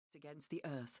against the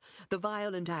earth, the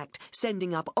violent act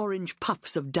sending up orange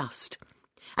puffs of dust.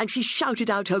 And she shouted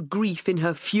out her grief in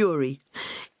her fury.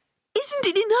 "Isn't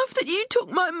it enough that you took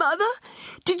my mother?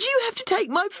 Did you have to take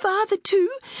my father too,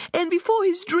 and before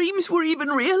his dreams were even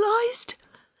realized?"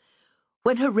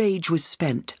 When her rage was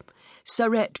spent,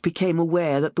 Sarette became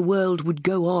aware that the world would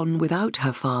go on without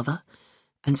her father,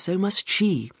 and so must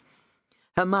she.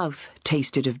 Her mouth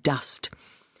tasted of dust.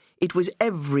 It was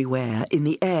everywhere, in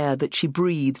the air that she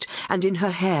breathed and in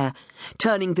her hair,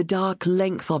 turning the dark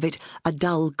length of it a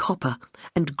dull copper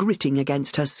and gritting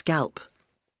against her scalp.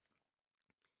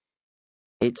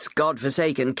 "It's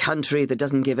God-forsaken country that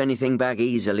doesn't give anything back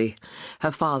easily,"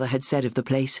 her father had said of the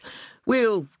place.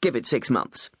 "We'll give it 6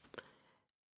 months.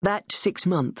 That 6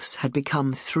 months had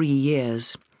become 3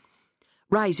 years.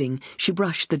 Rising, she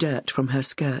brushed the dirt from her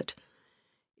skirt.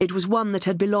 It was one that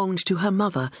had belonged to her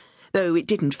mother, though it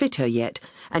didn't fit her yet,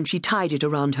 and she tied it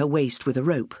around her waist with a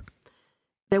rope.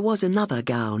 There was another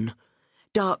gown,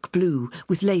 dark blue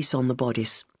with lace on the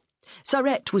bodice.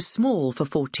 Sarette was small for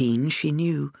 14, she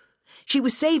knew. She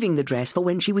was saving the dress for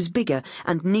when she was bigger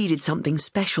and needed something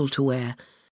special to wear.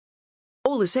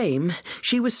 All the same,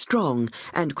 she was strong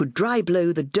and could dry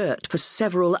blow the dirt for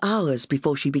several hours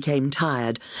before she became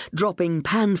tired, dropping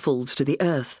panfuls to the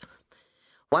earth.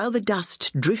 While the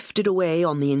dust drifted away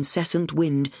on the incessant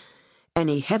wind,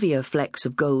 any heavier flecks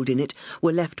of gold in it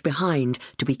were left behind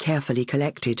to be carefully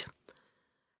collected.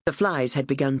 The flies had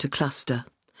begun to cluster.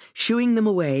 Shooing them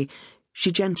away,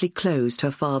 she gently closed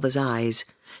her father's eyes,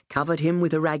 covered him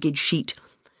with a ragged sheet,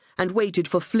 and waited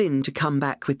for Flynn to come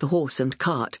back with the horse and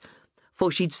cart,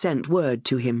 for she'd sent word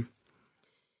to him.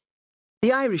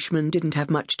 The Irishman didn't have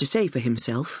much to say for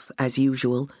himself, as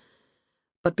usual,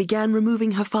 but began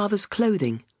removing her father's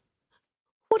clothing.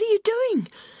 "What are you doing?"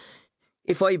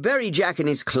 "If I bury Jack in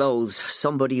his clothes,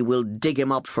 somebody will dig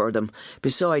him up for them.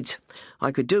 Besides,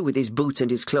 I could do with his boots and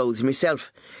his clothes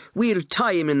myself. We'll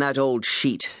tie him in that old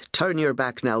sheet. Turn your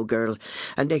back now, girl.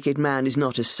 A naked man is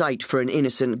not a sight for an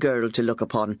innocent girl to look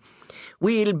upon.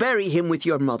 We'll bury him with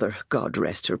your mother, God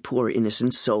rest her poor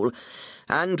innocent soul,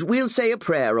 and we'll say a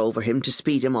prayer over him to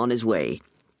speed him on his way."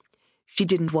 She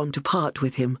didn't want to part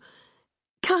with him.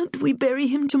 "Can't we bury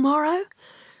him tomorrow?"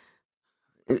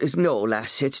 "No,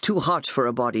 lass, it's too hot for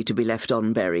a body to be left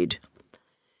unburied."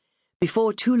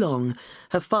 Before too long,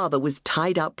 her father was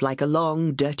tied up like a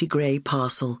long, dirty grey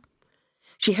parcel.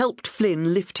 She helped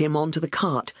Flynn lift him onto the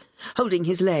cart, holding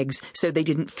his legs so they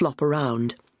didn't flop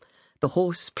around. The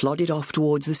horse plodded off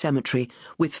towards the cemetery,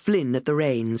 with Flynn at the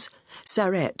reins.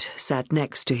 Sarette sat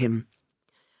next to him.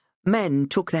 Men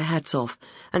took their hats off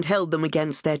and held them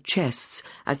against their chests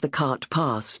as the cart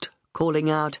passed,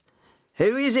 calling out,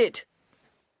 "Who is it?"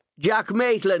 "Jack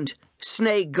Maitland.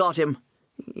 Snake got him.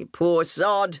 Poor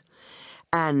sod."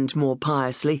 And, more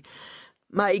piously,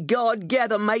 "May God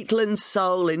gather Maitland's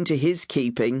soul into his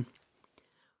keeping."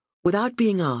 Without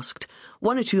being asked,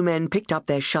 1 or 2 men picked up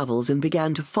their shovels and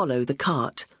began to follow the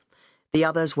cart. The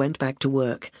others went back to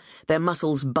work, their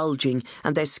muscles bulging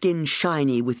and their skin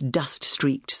shiny with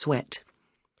dust-streaked sweat.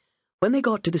 When they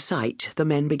got to the site, the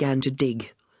men began to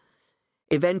dig.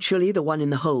 Eventually, the one in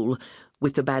the hole,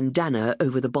 with the bandana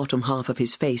over the bottom half of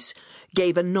his face,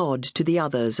 gave a nod to the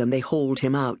others and they hauled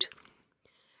him out.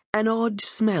 An odd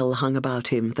smell hung about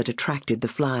him that attracted the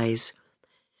flies.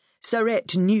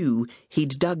 Sarette knew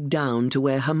he'd dug down to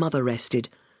where her mother rested,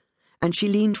 and she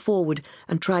leaned forward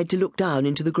and tried to look down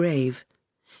into the grave.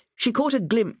 She caught a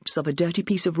glimpse of a dirty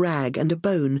piece of rag and a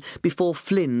bone before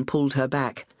Flynn pulled her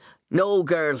back. "No,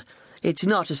 girl, it's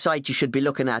not a sight you should be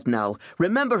looking at now.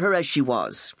 Remember her as she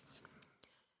was."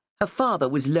 Her father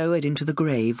was lowered into the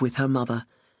grave with her mother.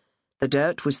 The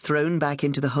dirt was thrown back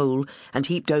into the hole and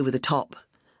heaped over the top.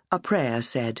 A prayer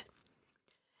said.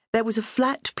 There was a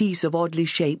flat piece of oddly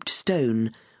shaped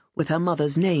stone with her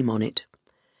mother's name on it.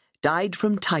 Died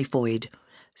from typhoid,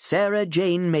 Sarah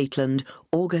Jane Maitland,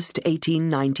 August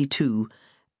 1892,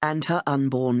 and her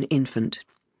unborn infant.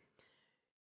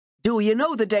 "Do you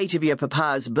know the date of your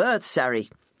papa's birth, Sari?"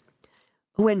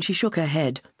 When she shook her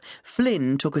head,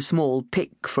 Flynn took a small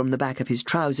pick from the back of his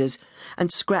trousers and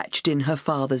scratched in her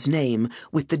father's name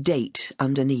with the date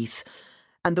underneath,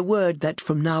 and the word that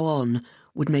from now on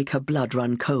would make her blood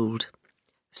run cold.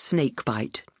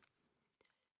 Snakebite.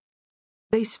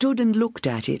 They stood and looked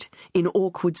at it in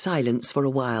awkward silence for a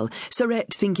while,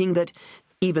 Sarette thinking that,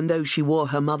 even though she wore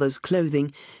her mother's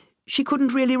clothing, she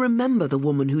couldn't really remember the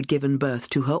woman who'd given birth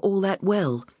to her all that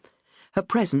well. Her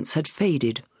presence had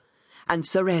faded, and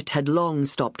Sarette had long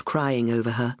stopped crying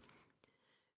over her.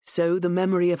 So the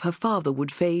memory of her father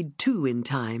would fade too in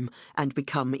time and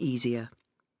become easier.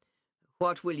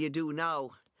 "What will you do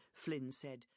now?" Flynn said.